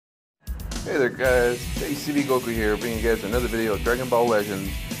Hey there guys, ACB Goku here, bringing you guys another video of Dragon Ball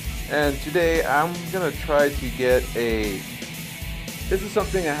Legends. And today I'm gonna try to get this is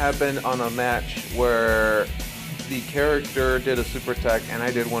something that happened on a match where the character did a super attack and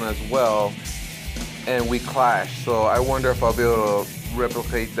I did one as well, and we clashed. So I wonder if I'll be able to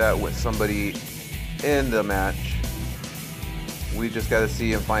replicate that with somebody in the match. We just gotta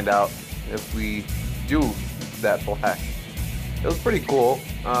see and find out if we do that blast. It was pretty cool.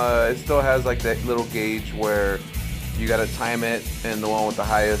 It still has like that little gauge where you gotta time it, and the one with the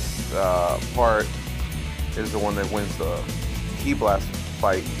highest part is the one that wins the key blast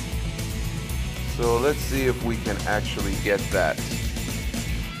fight. So let's see if we can actually get that.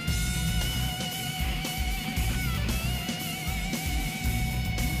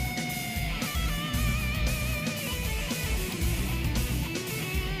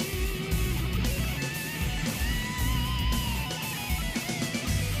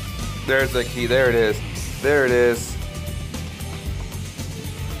 There's the key. There it is. There it is.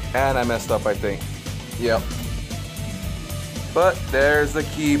 And I messed up, I think. Yep. But there's the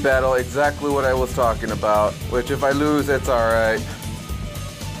key battle. Exactly what I was talking about. Which if I lose, it's alright.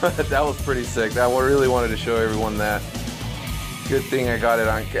 That was pretty sick. I really wanted to show everyone that. Good thing I got it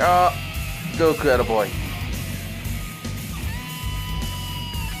on camera. Oh, Goku, attaboy.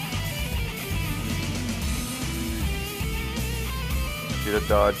 Should have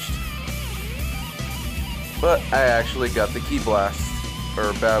dodged. But I actually got the key blast,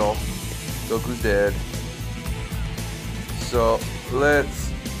 or battle. Goku's dead. So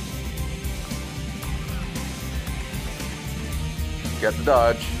let's get the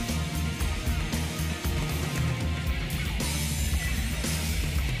dodge.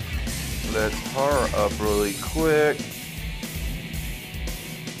 Let's power up really quick.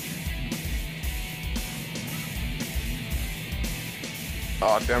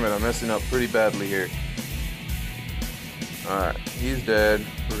 Oh damn it, I'm messing up pretty badly here. Alright, he's dead.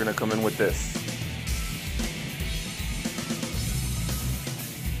 We're gonna come in with this.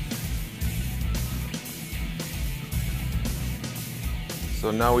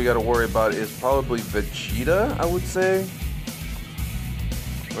 So now we gotta worry about is probably Vegeta, I would say.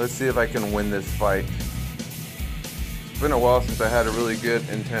 Let's see if I can win this fight. It's been a while since I had a really good,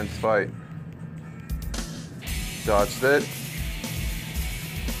 intense fight. Dodged it.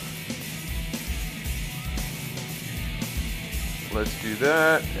 Let's do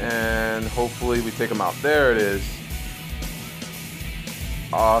that, and hopefully we take him out. There it is.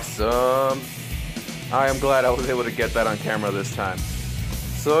 Awesome. I am glad I was able to get that on camera this time.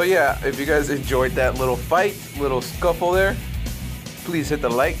 So yeah, if you guys enjoyed that little fight, little scuffle there, please hit the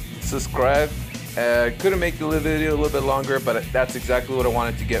like, subscribe. Couldn't make the video a little bit longer, but that's exactly what I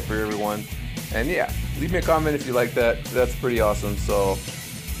wanted to get for everyone. And yeah, leave me a comment if you like that. That's pretty awesome. So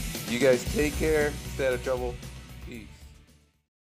you guys take care, stay out of trouble. Peace.